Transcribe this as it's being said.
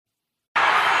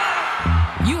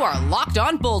You are Locked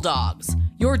On Bulldogs,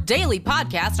 your daily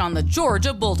podcast on the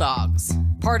Georgia Bulldogs.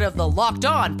 Part of the Locked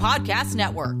On Podcast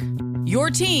Network, your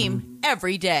team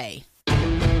every day.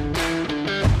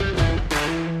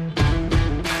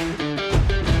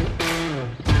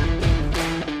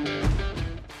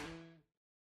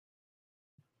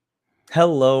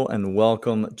 Hello and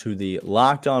welcome to the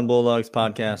Locked On Bulldogs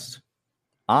podcast.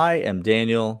 I am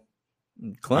Daniel.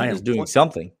 Clint is doing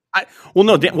something.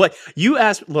 What you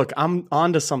asked? Look, I'm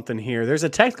onto something here. There's a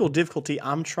technical difficulty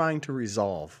I'm trying to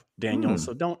resolve, Daniel.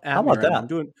 So don't ask How me. about that? I'm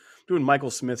doing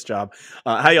Michael Smith's job.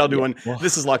 How y'all doing? Well,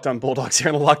 this is Locked On Bulldogs here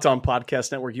on the Locked On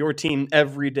Podcast Network. Your team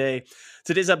every day.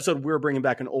 Today's episode, we're bringing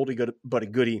back an oldie good but a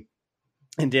goodie.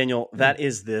 And Daniel, that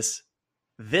is this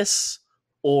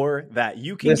or that.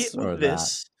 You can get with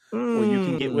this, or you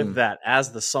can get with that,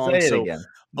 as the song again.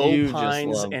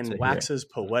 opines and waxes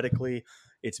poetically.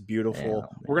 It's beautiful.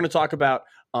 We're going to talk about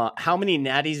how many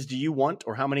natties do you want,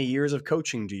 or how many years of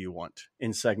coaching do you want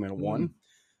in segment one.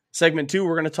 Segment two,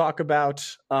 we're going to talk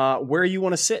about where you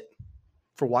want to sit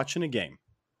for watching a game,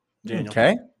 Daniel.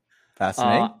 Okay.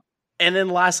 Fascinating. And then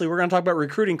lastly, we're going to talk about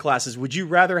recruiting classes. Would you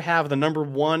rather have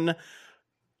the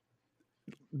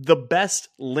best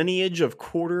lineage of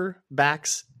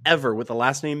quarterbacks ever with the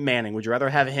last name Manning? Would you rather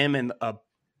have him in a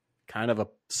kind of a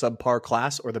subpar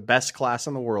class, or the best class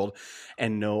in the world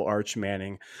and no Arch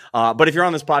Manning? But if you're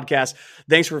on this podcast,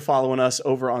 thanks for following us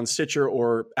over on Stitcher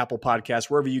or Apple Podcasts,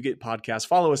 wherever you get podcasts.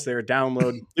 Follow us there,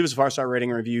 download, leave us a 5-star rating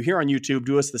and review. Here on YouTube,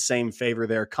 do us the same favor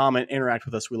there. Comment, interact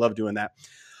with us. We love doing that.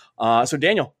 So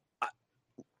Daniel,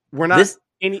 we're not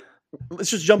let's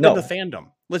just jump into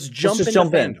fandom. Let's jump into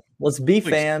fandom. Let's be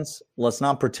fans. Let's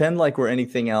not pretend like we're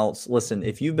anything else. Listen,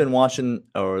 if you've been watching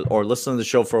or listening to the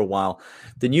show for a while,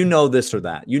 then you know this or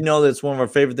that. You know that it's one of our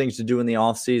favorite things to do in the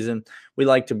off season. We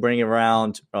like to bring it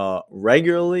around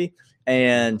regularly,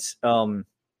 and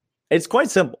it's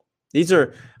quite simple. These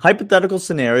are hypothetical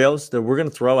scenarios that we're going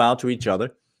to throw out to each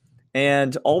other,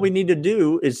 and all we need to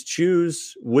do is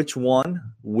choose which one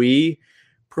we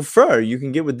prefer. You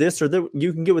can get with this or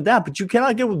you can get with that, but you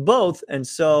cannot get with both. And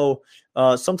so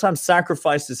sometimes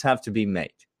sacrifices have to be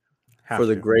made for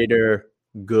the greater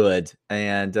good.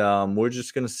 And we're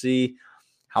just going to see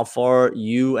how far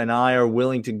you and I are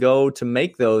willing to go to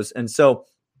make those. And so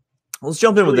let's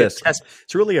jump in with this.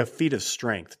 It's really a feat of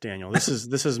strength, Daniel. This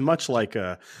is much like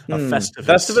a Festivus.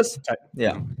 Festivus?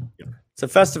 Yeah. It's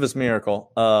a Festivus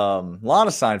miracle. A lot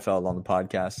of Seinfeld on the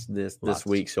podcast this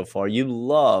week so far. You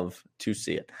love to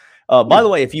see it. By the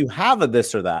way, if you have a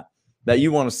this or that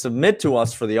you want to submit to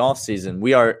us for the off season,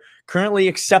 we are currently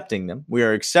accepting them. We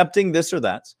are accepting this or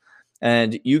that,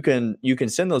 and you can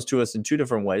send those to us in two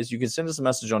different ways. You can send us a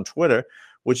message on Twitter,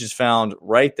 which is found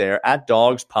right there at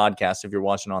Dogs Podcast. If you're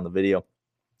watching on the video,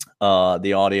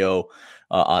 the audio,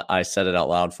 I said it out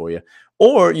loud for you,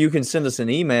 or you can send us an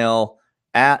email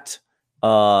at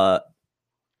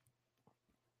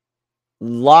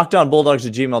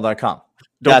lockedonbulldogs@gmail.com.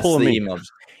 That's the email.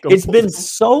 It's been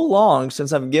so long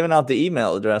since I've given out the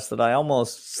email address that I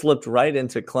almost slipped right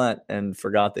into Clint and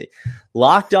forgot the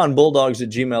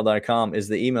lockedonbulldogs@gmail.com is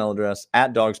the email address.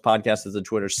 At Dogs Podcast is the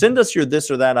Twitter. Send us your this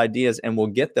or that ideas and we'll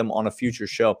get them on a future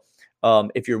show.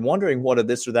 If you're wondering what a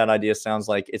this or that idea sounds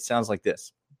like, it sounds like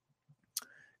this.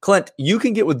 Clint, you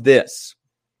can get with this,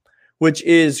 which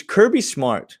is Kirby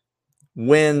Smart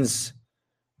wins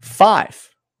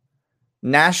 5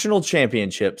 national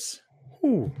championships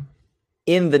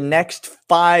in the next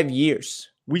 5 years.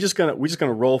 We just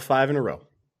gonna roll 5 in a row.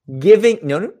 Giving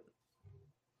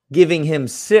him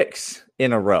 6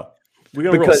 in a row. We're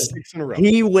gonna roll 6 in a row.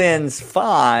 He wins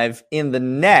 5 in the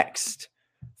next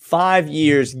 5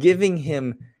 years, giving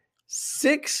him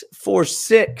 6 for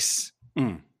 6.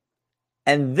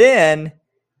 And then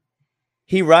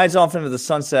he rides off into the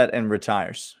sunset and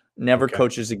retires. Never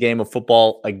coaches a game of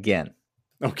football again.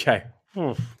 Okay.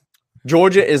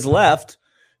 Georgia is left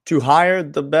to hire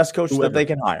the best coach that they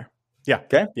can hire. Yeah.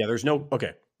 Okay. Yeah. There's no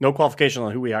qualification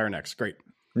on who we hire next. Great.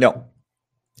 No.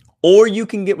 Or you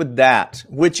can get with that,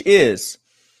 which is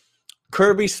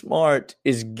Kirby Smart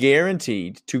is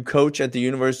guaranteed to coach at the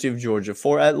University of Georgia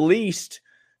for at least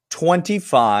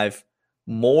 25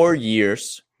 more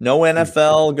years. No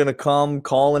NFL going to come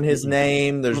calling his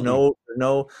name. There's no,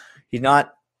 he's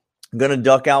not going to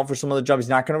duck out for some other job. He's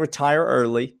not going to retire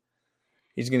early.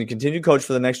 He's going to continue to coach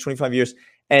for the next 25 years.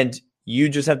 And you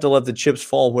just have to let the chips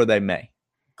fall where they may,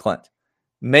 Clint.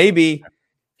 Maybe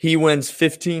he wins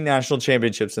 15 national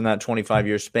championships in that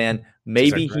 25-year span.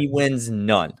 Maybe he wins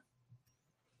none.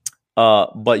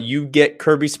 But you get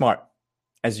Kirby Smart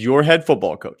as your head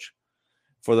football coach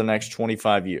for the next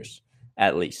 25 years,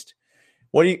 at least.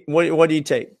 What do you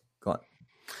take, Glenn?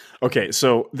 Okay,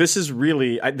 so this is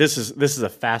really this is a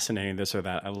fascinating this or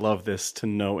that. I love this to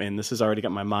no end. This has already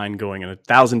got my mind going in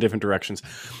 1,000 different directions.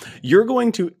 You're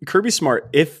going to Kirby Smart.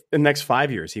 If in the next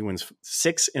 5 years he wins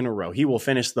 6 in a row, he will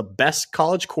finish the best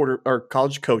college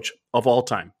coach of all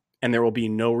time, and there will be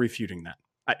no refuting that.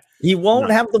 He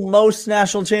won't have the most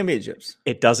national championships.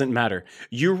 It doesn't matter.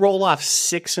 You roll off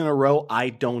 6 in a row. I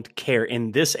don't care.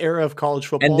 In this era of college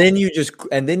football, And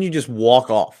then you just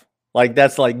walk off. Like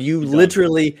that's like you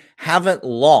literally haven't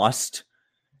lost.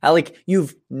 Like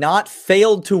you've not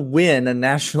failed to win a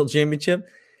national championship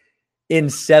in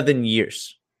 7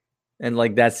 years. And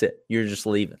like that's it. You're just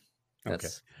leaving. Okay.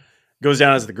 Goes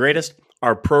down as the greatest.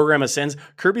 Our program ascends.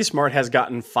 Kirby Smart has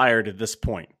gotten fired at this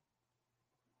point.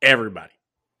 Everybody.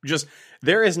 Just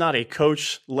there is not a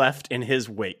coach left in his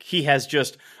wake. He has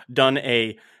just done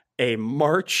a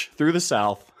march through the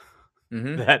South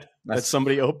that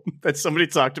somebody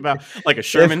talked about, like a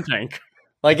Sherman tank,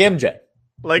 like MJ,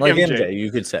 like MJ,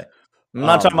 you could say. I'm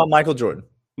not talking about Michael Jordan.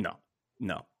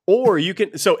 No. Or you can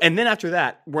and then after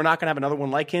that, we're not going to have another one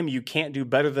like him. You can't do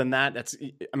better than that.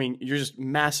 You're just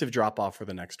massive drop off for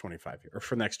the next 25 years, or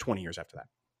for the next 20 years after that.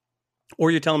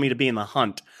 Or you're telling me to be in the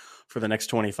hunt for the next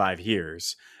 25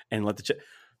 years and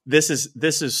this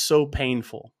is so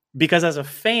painful, because as a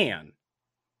fan,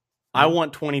 I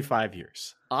want 25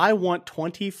 years. I want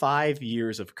 25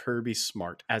 years of Kirby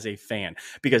Smart as a fan,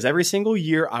 because every single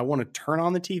year I want to turn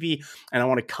on the TV and I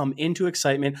want to come into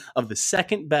excitement of the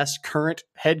second best current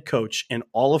head coach in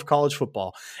all of college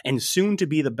football, and soon to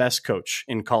be the best coach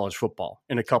in college football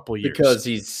in a couple of years. Because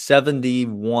he's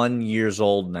 71 years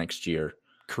old next year.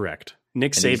 Correct.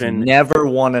 Nick And Saban he's never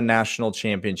won a national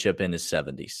championship in his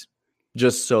 70s.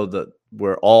 Just so that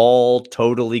we're all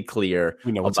totally clear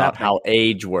about how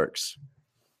age works.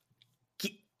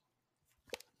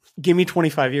 Give me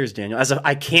 25 years, Daniel.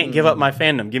 I can't give up my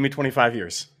fandom. Give me 25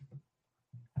 years.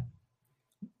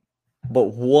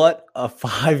 But what a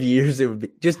 5 years it would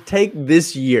be. Just take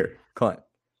this year, Clint.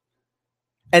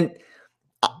 And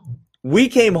we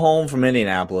came home from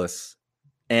Indianapolis,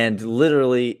 and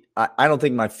literally, I don't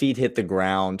think my feet hit the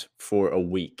ground for a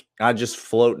week. I just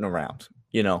floating around,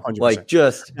 100%. Like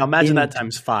just. Now imagine that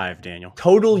times 5, Daniel.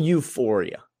 Total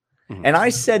euphoria. Mm-hmm. And I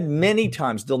said many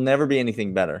times, there'll never be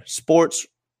anything better. Sports,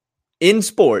 in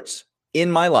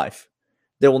my life,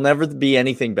 there will never be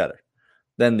anything better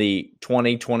than the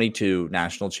 2022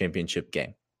 national championship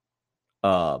game.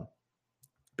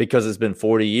 Because it's been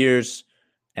 40 years.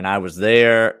 And I was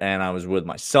there, and I was with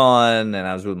my son, and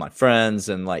I was with my friends,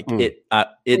 and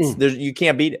you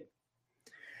can't beat it.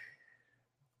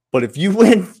 But if you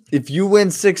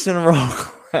win 6 in a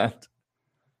row,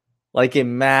 like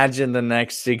imagine the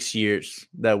next 6 years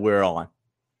that we're on.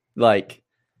 Like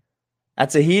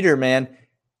that's a heater, man.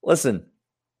 Listen,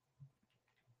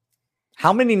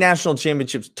 how many national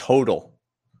championships total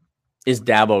is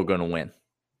Dabo going to win?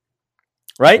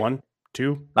 Right? 1,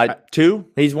 2, 2.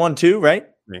 He's won 2, right?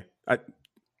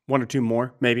 1 or 2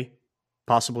 more, maybe,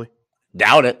 possibly.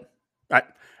 Doubt it.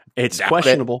 It's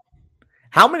questionable.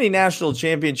 How many national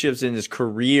championships in his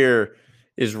career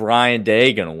is Ryan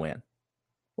Day going to win?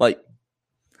 Like,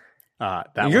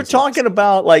 you're talking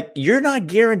about, like, you're not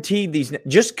guaranteed these.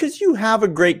 Just because you have a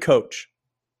great coach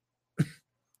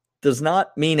does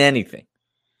not mean anything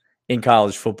in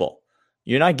college football.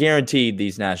 You're not guaranteed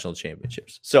these national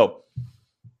championships. So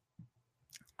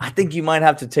I think you might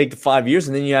have to take the 5 years,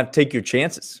 and then you have to take your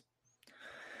chances.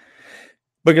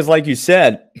 Because like you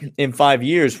said, in 5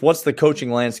 years, what's the coaching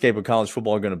landscape of college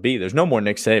football going to be? There's no more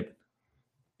Nick Saban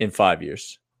in 5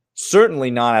 years.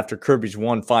 Certainly not after Kirby's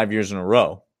won 5 years in a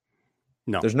row.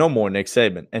 No. There's no more Nick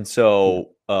Saban. And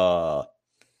so I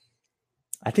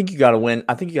think you got to win.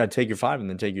 I think you got to take your 5 and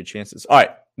then take your chances. All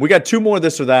right. We got 2 more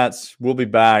this or that's. We'll be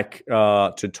back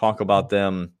to talk about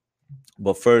them.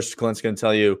 But first, Clint's going to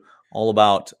tell you all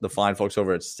about the fine folks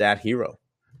over at Stat Hero.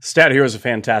 Stat Hero is a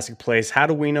fantastic place. How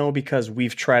do we know? Because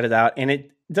we've tried it out, and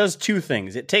it does 2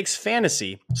 things. It takes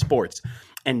fantasy sports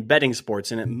and betting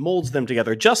sports, and it molds them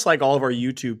together, just like all of our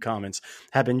YouTube comments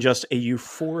have been just a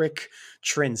euphoric,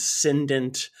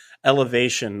 transcendent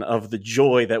elevation of the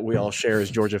joy that we all share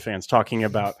as Georgia fans, talking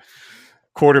about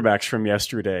quarterbacks from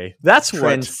yesterday. That's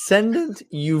transcendent,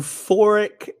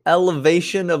 euphoric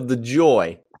elevation of the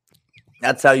joy.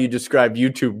 That's how you describe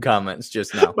YouTube comments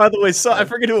just now. By the way, I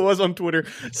forget who it was on Twitter.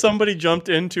 Somebody jumped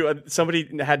into somebody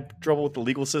had trouble with the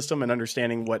legal system and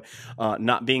understanding what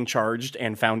not being charged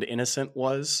and found innocent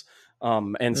was.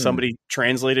 And somebody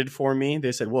translated for me.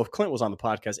 They said, well, if Clint was on the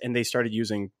podcast, and they started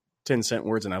using 10-cent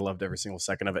words, and I loved every single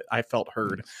second of it. I felt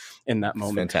heard in that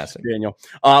moment. Fantastic. Daniel.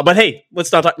 But hey, let's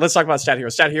talk about Stat Hero.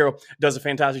 Stat Hero does a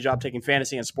fantastic job taking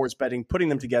fantasy and sports betting, putting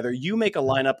them together. You make a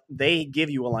lineup. They give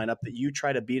you a lineup that you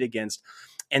try to beat against.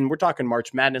 And we're talking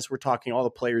March Madness. We're talking all the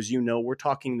players you know. We're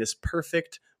talking this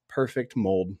perfect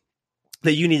mold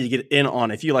that you need to get in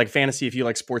on. If you like fantasy, if you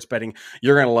like sports betting,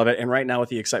 you're going to love it. And right now with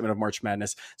the excitement of March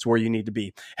Madness, it's where you need to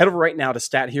be. Head over right now to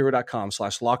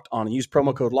stathero.com/lockedon and use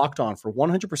promo code LOCKEDON for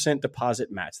 100%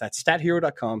 deposit match. That's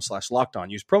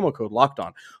stathero.com/lockedon. Use promo code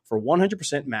LOCKEDON for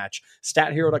 100% match.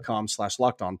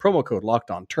 Stathero.com/lockedon. Promo code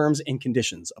LOCKEDON. Terms and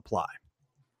conditions apply.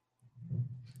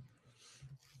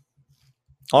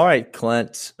 All right,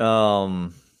 Clint.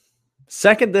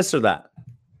 Second this or that.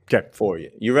 Okay. For you.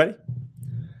 You ready?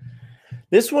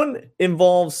 This one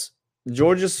involves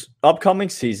Georgia's upcoming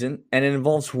season, and it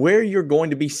involves where you're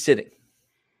going to be sitting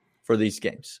for these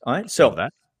games. All right. So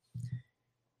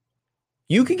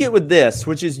you can get with this,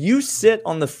 which is you sit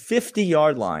on the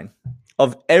 50-yard line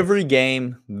of every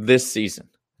game this season.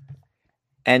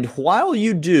 And while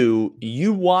you do,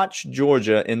 you watch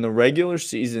Georgia in the regular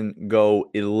season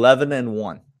go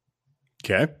 11-1.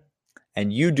 Okay.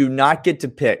 And you do not get to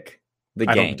pick the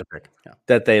game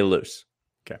that they lose.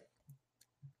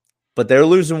 But they're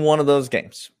losing one of those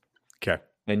games. Okay.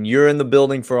 And you're in the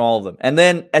building for all of them. And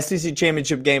then SEC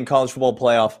championship game, college football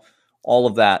playoff, all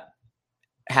of that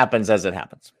happens as it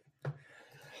happens.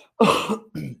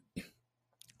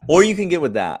 Or you can get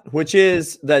with that, which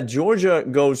is that Georgia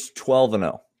goes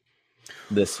 12-0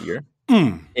 this year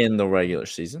in the regular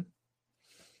season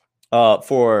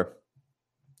for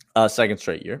a second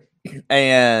straight year.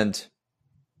 And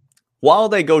while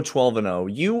they go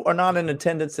 12-0, you are not in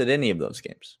attendance at any of those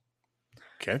games.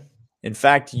 Okay. In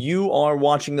fact, you are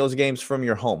watching those games from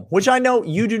your home, which I know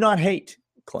you do not hate,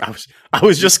 Clint. I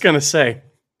was just going to say.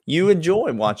 You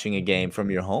enjoy watching a game from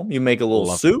your home. You make a little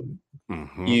soup.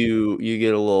 Mm-hmm. You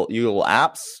get a little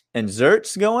apps and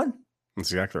zerts going. That's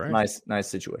exactly right. Nice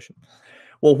situation.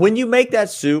 Well, when you make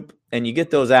that soup and you get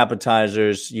those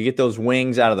appetizers, you get those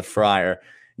wings out of the fryer,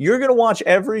 you're going to watch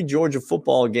every Georgia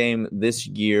football game this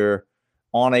year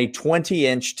on a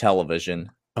 20-inch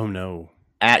television. Oh, no.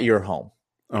 At your home.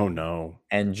 Oh, no.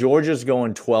 And Georgia's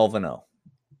going 12-0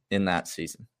 in that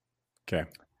season. Okay.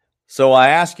 So I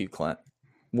ask you, Clint,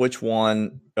 which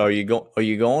one are you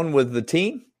going with the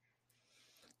team?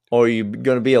 Or are you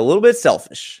going to be a little bit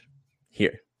selfish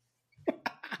here?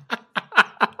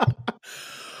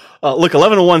 Look,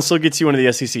 11-1 still gets you into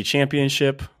the SEC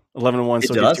championship. 11-1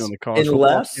 still gets you in the college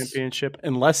football championship,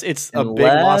 unless it's a big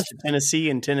loss to Tennessee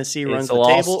and Tennessee runs the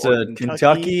table, or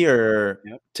Kentucky or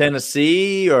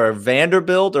Tennessee or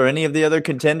Vanderbilt or any of the other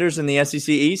contenders in the SEC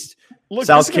East. Look,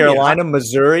 South Carolina,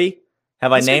 Missouri.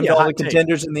 Have I named all the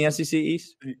contenders in the SEC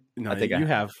East? No, I think you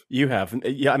have. You have.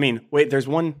 Yeah, I mean, wait. There's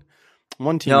one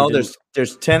team. No,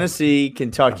 there's Tennessee,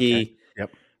 Kentucky,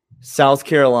 South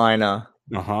Carolina.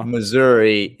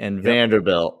 Missouri and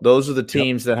Vanderbilt. Those are the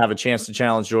teams that have a chance to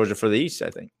challenge Georgia for the East, I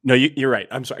think. No, you're right.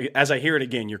 I'm sorry. As I hear it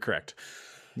again, you're correct.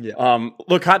 Yeah.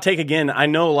 Look, hot take again. I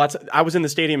know I was in the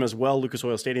stadium as well, Lucas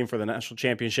Oil Stadium, for the national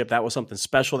championship. That was something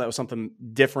special. That was something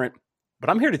different. But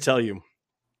I'm here to tell you,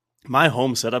 my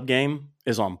home setup game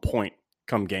is on point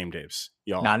come game days,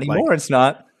 y'all. Not anymore. It's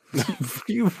not.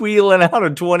 You wheeling out a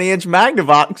 20-inch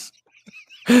Magnavox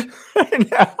right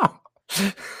now.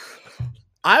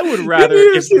 I would rather.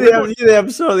 You see the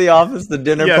episode of The Office, the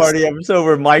dinner party episode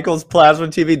where Michael's plasma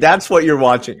TV? That's what you're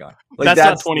watching on. Like, that's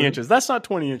not 20 inches. That's not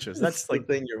 20 inches. That's like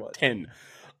the thing you're watching.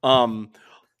 10.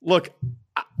 Look,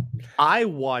 I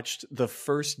watched the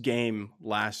first game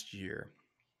last year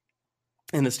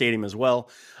in the stadium as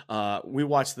well. We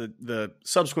watched the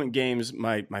subsequent games.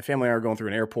 My family and I are going through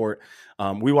an airport.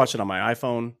 We watched it on my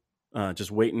iPhone, just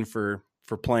waiting for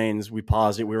planes. We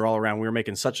paused it. We were all around. We were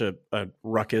making such a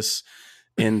ruckus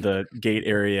in the gate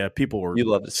area. People were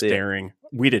staring.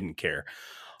 We didn't care.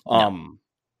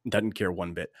 Doesn't care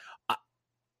one bit.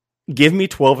 Give me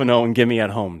 12-0 and give me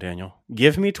at home, Daniel.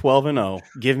 Give me 12-0.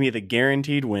 Give me the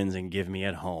guaranteed wins and give me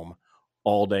at home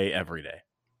all day, every day.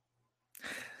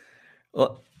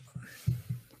 Well,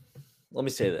 let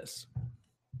me say this.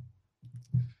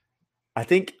 I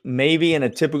think maybe in a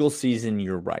typical season,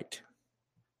 you're right.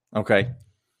 Okay.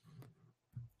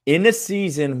 In a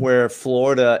season where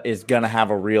Florida is going to have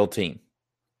a real team,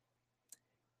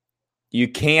 you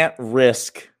can't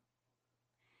risk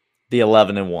the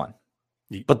 11-1.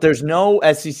 But there's no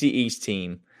SEC East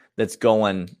team that's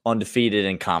going undefeated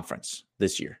in conference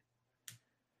this year.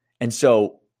 And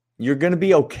so you're going to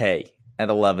be okay at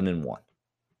 11-1.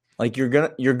 Like you're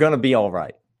going to be all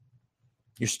right.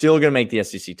 You're still going to make the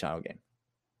SEC title game.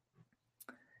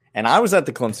 And I was at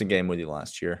the Clemson game with you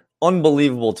last year.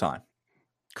 Unbelievable time.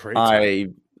 Great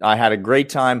time. I had a great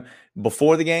time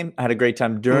before the game. I had a great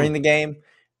time during the game.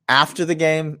 After the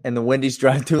game and the Wendy's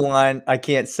drive-thru line, I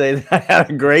can't say that I had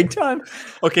a great time.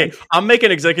 Okay, I'm making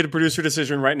an executive producer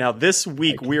decision right now. This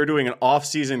week, we are doing an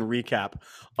off-season recap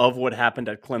of what happened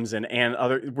at Clemson, and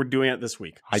we're doing it this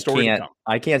week. I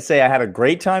can't say I had a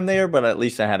great time there, but at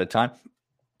least I had a time.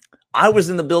 I was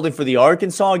in the building for the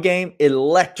Arkansas game.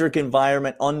 Electric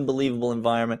environment, unbelievable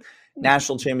environment.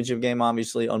 National championship game,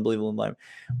 obviously, unbelievable environment.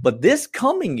 But this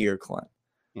coming year, Clint,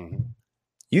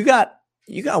 you got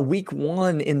week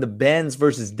 1 in the Benz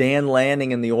versus Dan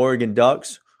Lanning and the Oregon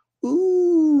Ducks.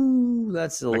 Ooh,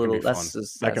 that's a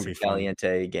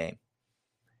caliente game.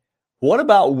 What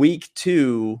about week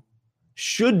 2?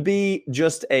 Should be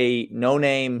just a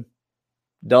no-name,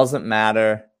 doesn't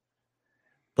matter.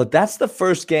 But that's the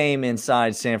first game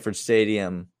inside Sanford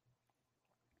Stadium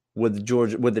with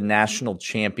the national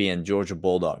champion Georgia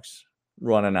Bulldogs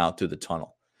running out through the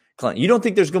tunnel. Clint, you don't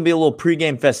think there's going to be a little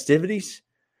pregame festivities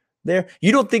there?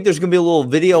 You don't think there's going to be a little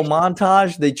video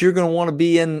montage that you're going to want to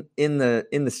be in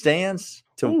the stands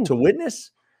to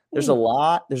witness? There's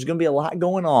going to be a lot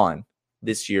going on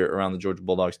this year around the Georgia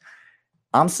Bulldogs.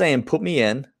 I'm saying put me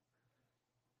in.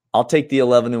 I'll take the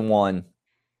 11-1.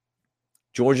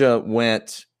 Georgia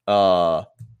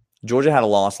had a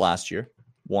loss last year,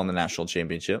 won the national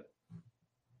championship.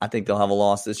 I think they'll have a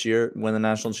loss this year, win the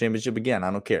national championship again.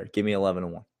 I don't care. Give me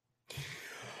 11-1.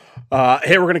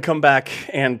 Hey, we're going to come back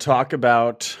and talk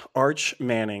about Arch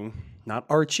Manning, not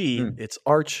Archie. It's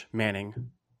Arch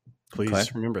Manning.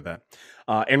 Please remember that.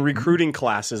 And recruiting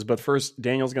classes. But first,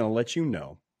 Daniel's going to let you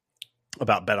know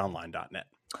about betonline.net.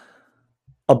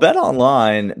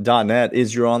 BetOnline.net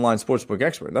is your online sportsbook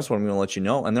expert. That's what I'm going to let you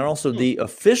know. And they're also the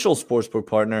official sportsbook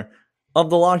partner of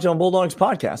the Locked On Bulldogs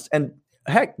podcast. And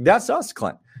heck, that's us,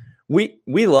 Clint. We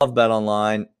love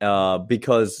BetOnline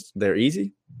because they're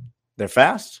easy, they're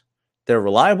fast, they're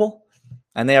reliable,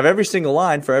 and they have every single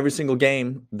line for every single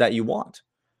game that you want.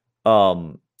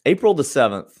 April the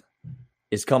 7th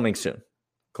is coming soon,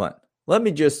 Clint. Let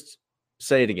me just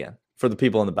say it again for the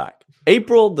people in the back.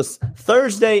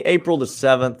 Thursday, April the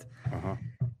 7th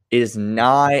is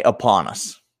nigh upon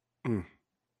us.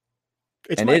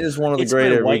 It is one of the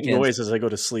greater white weekends. Noise as I go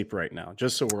to sleep right now,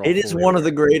 just so we're all. It is one of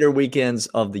the greater weekends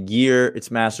of the year. It's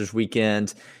Masters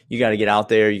weekend. You got to get out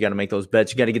there. You got to make those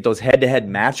bets. You got to get those head-to-head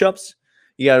matchups.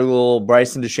 You got a little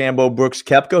Bryson DeChambeau, Brooks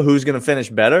Koepka. Who's going to finish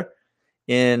better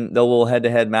in the little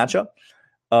head-to-head matchup?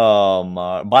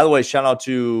 By the way, shout out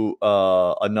to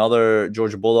another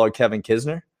Georgia Bulldog, Kevin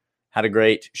Kisner. Had a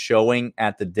great showing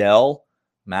at the Dell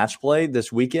match play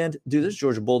this weekend. Dude, there's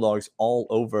Georgia Bulldogs all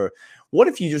over. What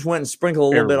if you just went and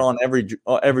sprinkled a little bit on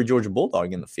every Georgia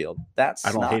Bulldog in the field? That's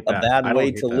not a bad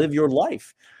way to live your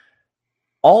life.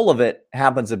 All of it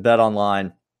happens at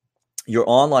BetOnline, your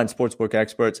online sportsbook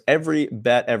experts. Every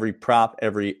bet, every prop,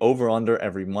 every over-under,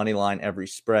 every money line, every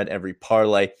spread, every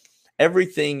parlay,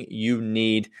 everything you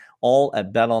need, all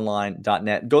at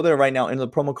betonline.net. Go there right now. Enter the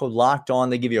promo code Locked On.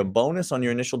 They give you a bonus on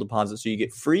your initial deposit, so you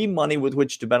get free money with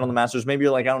which to bet on the Masters. Maybe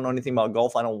you're like, I don't know anything about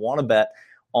golf. I don't want to bet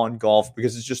on golf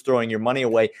because it's just throwing your money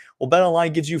away. Well,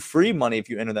 BetOnline gives you free money if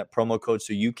you enter that promo code,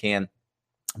 so you can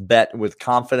bet with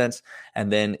confidence and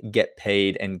then get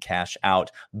paid and cash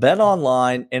out.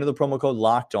 BetOnline, enter the promo code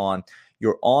Locked On,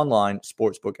 your online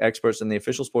sportsbook experts and the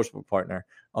official sportsbook partner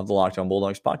of the Locked On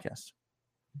Bulldogs podcast.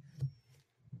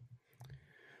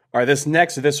 All right,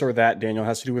 this or that, Daniel,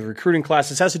 has to do with recruiting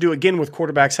classes, has to do again with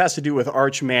quarterbacks, has to do with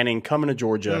Arch Manning coming to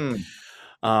Georgia,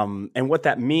 and what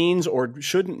that means or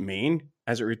shouldn't mean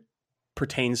as it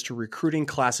pertains to recruiting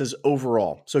classes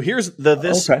overall. So here's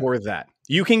this or that.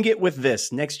 You can get with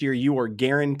this. Next year, you are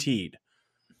guaranteed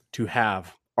to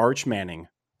have Arch Manning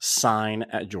sign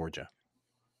at Georgia.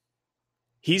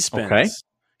 He signs,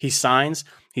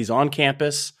 he's on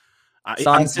campus.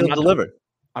 Signed, sealed, delivered.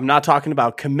 I'm not talking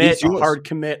about commit, a hard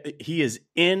commit. He is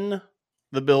in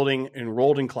the building,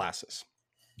 enrolled in classes.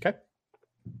 Okay.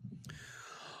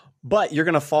 But you're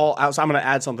going to fall outside. I'm going to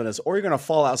add something to this, or you're going to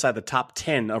fall outside the top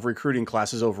 10 of recruiting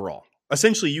classes overall.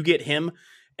 Essentially, you get him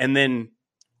and then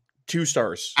 2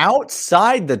 stars.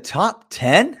 Outside the top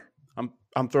 10?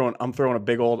 I'm throwing a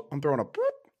big old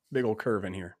curve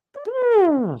in here.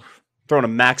 Throwing a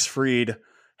Max Fried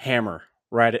hammer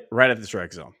right at the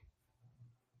strike zone.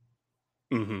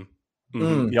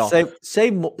 Y'all.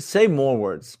 Say more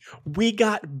words. We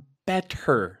got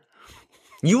better.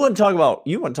 You want to talk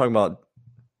about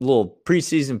little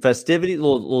preseason festivity,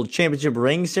 little championship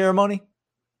ring ceremony?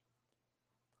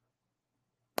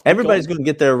 Everybody's going to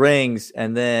get their rings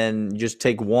and then just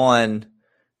take one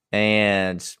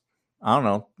and, I don't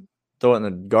know, throw it in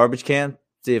the garbage can,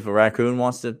 see if a raccoon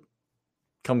wants to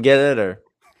come get it, or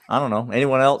I don't know,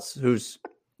 anyone else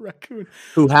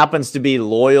who happens to be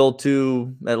loyal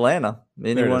to Atlanta.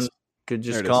 Anyone could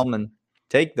just come and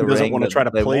take the ring. Doesn't want to try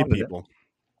to play people.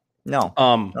 No,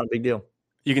 not a big deal.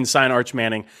 You can sign Arch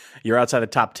Manning. You're outside the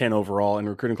top 10 overall in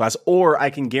recruiting class, or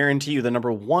I can guarantee you the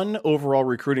number 1 overall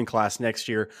recruiting class next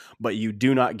year, but you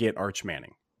do not get Arch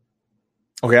Manning.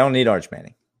 Okay, I don't need Arch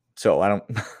Manning. So I don't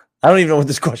even know what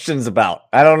this question is about.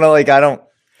 I don't know.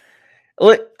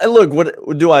 Look,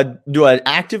 what do I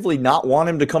actively not want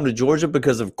him to come to Georgia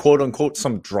because of quote unquote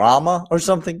some drama or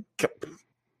something?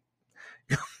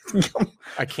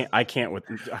 I can't with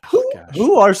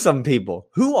who are some people?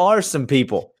 Who are some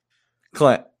people?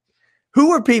 Clint,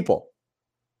 who are people?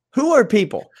 Who are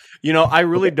people? You know, I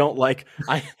really don't like.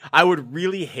 I would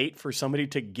really hate for somebody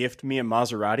to gift me a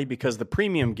Maserati because the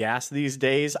premium gas these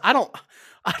days. I don't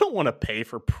want to pay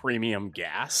for premium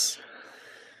gas.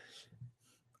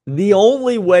 The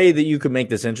only way that you could make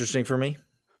this interesting for me,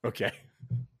 okay,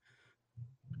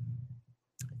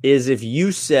 is if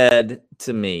you said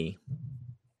to me,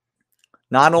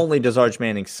 not only does Arch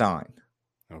Manning sign,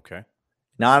 okay,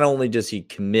 not only does he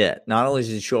commit, not only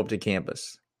does he show up to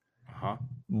campus,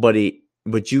 but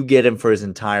you get him for his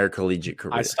entire collegiate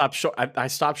career. I stopped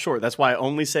short. That's why I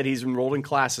only said he's enrolled in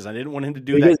classes. I didn't want him to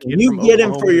do because that. You get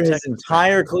him for his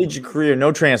entire collegiate career,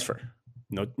 no transfer.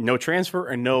 No transfer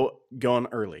and no going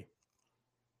early.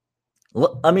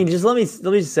 I mean, just let me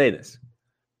just say this.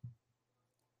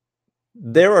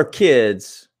 There are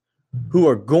kids who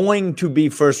are going to be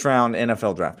first-round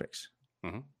NFL draft picks.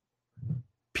 Mm-hmm.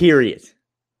 Period.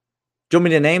 Do you want me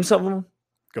to name some of them?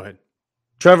 Go ahead.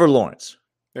 Trevor Lawrence.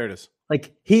 There it is.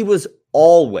 Like, he was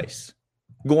always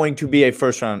going to be a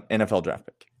first-round NFL draft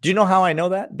pick. Do you know how I know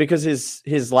that? Because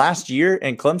his last year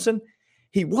in Clemson,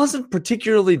 he wasn't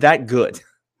particularly that good.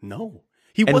 No.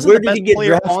 He wasn't the best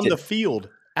player on the field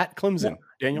at Clemson,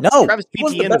 Daniel. No, he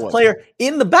was the best player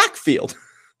in the backfield.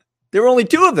 There were only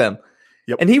 2 of them.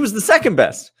 Yep. And he was the second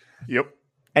best. Yep.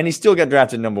 And he still got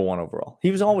drafted number 1 overall.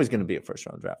 He was always going to be a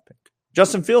first-round draft pick.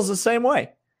 Justin Fields the same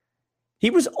way.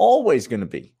 He was always going to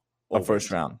be a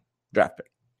first-round draft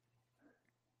pick.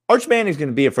 Arch Manning's going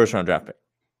to be a first-round draft pick.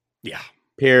 Yeah.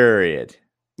 Period.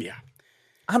 Yeah.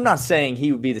 I'm not saying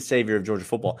he would be the savior of Georgia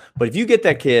football, but if you get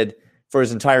that kid for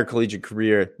his entire collegiate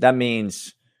career, that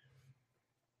means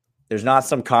there's not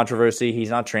some controversy. He's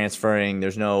not transferring.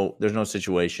 There's no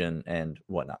situation and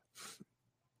whatnot.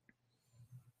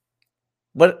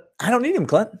 But I don't need him,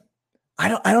 Clint. I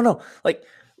don't know. Like,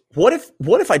 what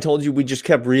if I told you we just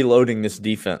kept reloading this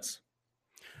defense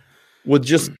with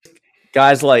just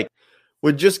guys like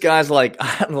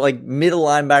middle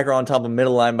linebacker on top of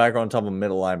middle linebacker on top of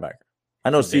middle linebacker? I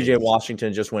know CJ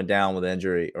Washington just went down with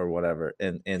injury or whatever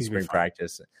in spring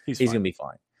practice. He's going to be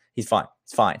fine. He's fine.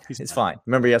 It's fine. It's fine.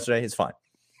 Remember yesterday? It's fine.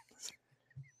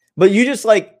 But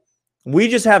we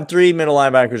just have 3 middle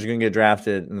linebackers who are going to get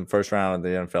drafted in the first round of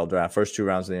the NFL draft, first 2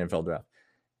 rounds of the NFL draft.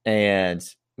 And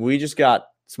we just got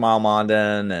Smile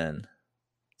Mondon and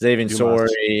Xavier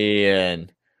Sorey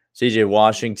and CJ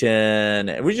Washington.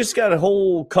 And we just got a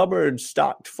whole cupboard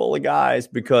stocked full of guys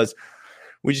because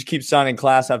we just keep signing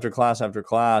class after class after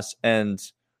class. And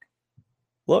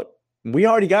look, we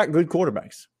already got good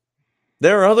quarterbacks.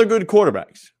 There are other good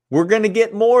quarterbacks. We're going to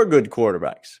get more good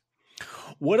quarterbacks.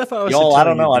 What if I was I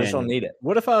don't know. I just don't need it.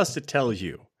 What if I was to tell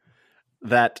you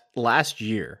that last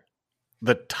year,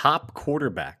 the top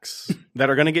quarterbacks that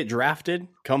are going to get drafted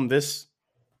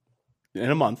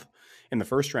in a month in the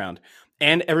first round,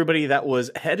 and everybody that was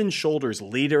head and shoulders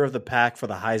leader of the pack for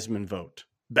the Heisman vote,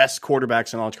 best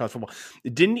quarterbacks in all of college football,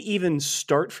 didn't even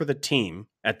start for the team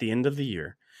at the end of the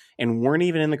year and weren't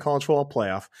even in the college football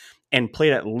playoff and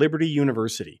played at Liberty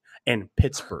University and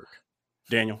Pittsburgh.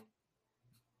 Daniel.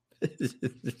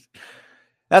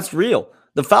 That's real.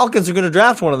 The Falcons are going to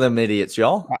draft one of them idiots,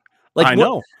 y'all. I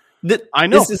know. I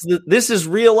know. This is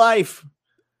real life.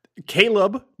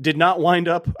 Caleb did not wind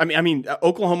up.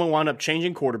 Oklahoma wound up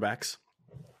changing quarterbacks.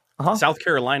 Uh-huh. South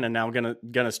Carolina now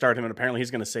gonna start him, and apparently he's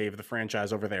gonna save the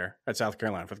franchise over there at South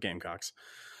Carolina for the Gamecocks.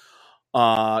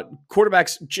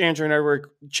 Quarterbacks changing,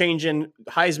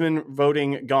 Heisman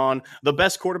voting gone. The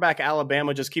best quarterback,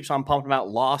 Alabama, just keeps on pumping out.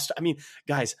 Lost. I mean,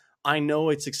 guys, I know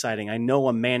it's exciting. I know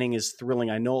a Manning is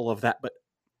thrilling. I know all of that, but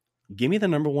give me the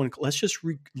number 1. Let's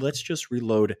just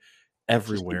reload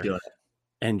everywhere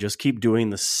and just keep doing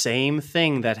the same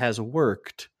thing that has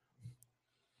worked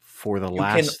for the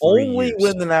last 3 years. You can only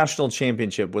win the national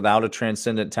championship without a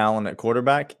transcendent talent at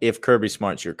quarterback if Kirby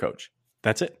Smart's your coach.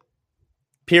 That's it.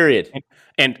 Period.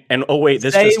 And oh wait,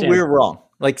 we're wrong.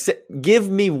 Give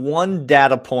me one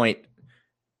data point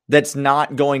that's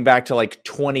not going back to like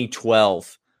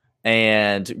 2012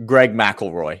 and Greg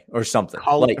McElroy or something.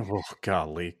 College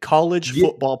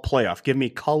football playoff. Give me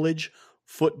college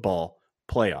football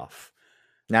playoff.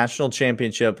 National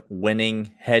championship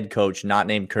winning head coach, not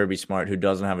named Kirby Smart, who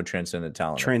doesn't have a transcendent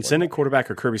talent. Transcendent quarterback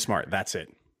or Kirby Smart. That's it.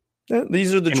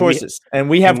 These are the choices. And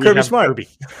we have Kirby Smart. Kirby.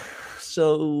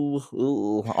 So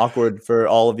awkward for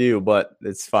all of you, but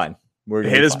it's fine.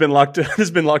 It has been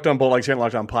Locked On Bulldogs here on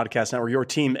Locked On Podcast Network. Your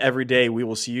team every day. We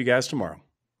will see you guys tomorrow.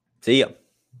 See ya.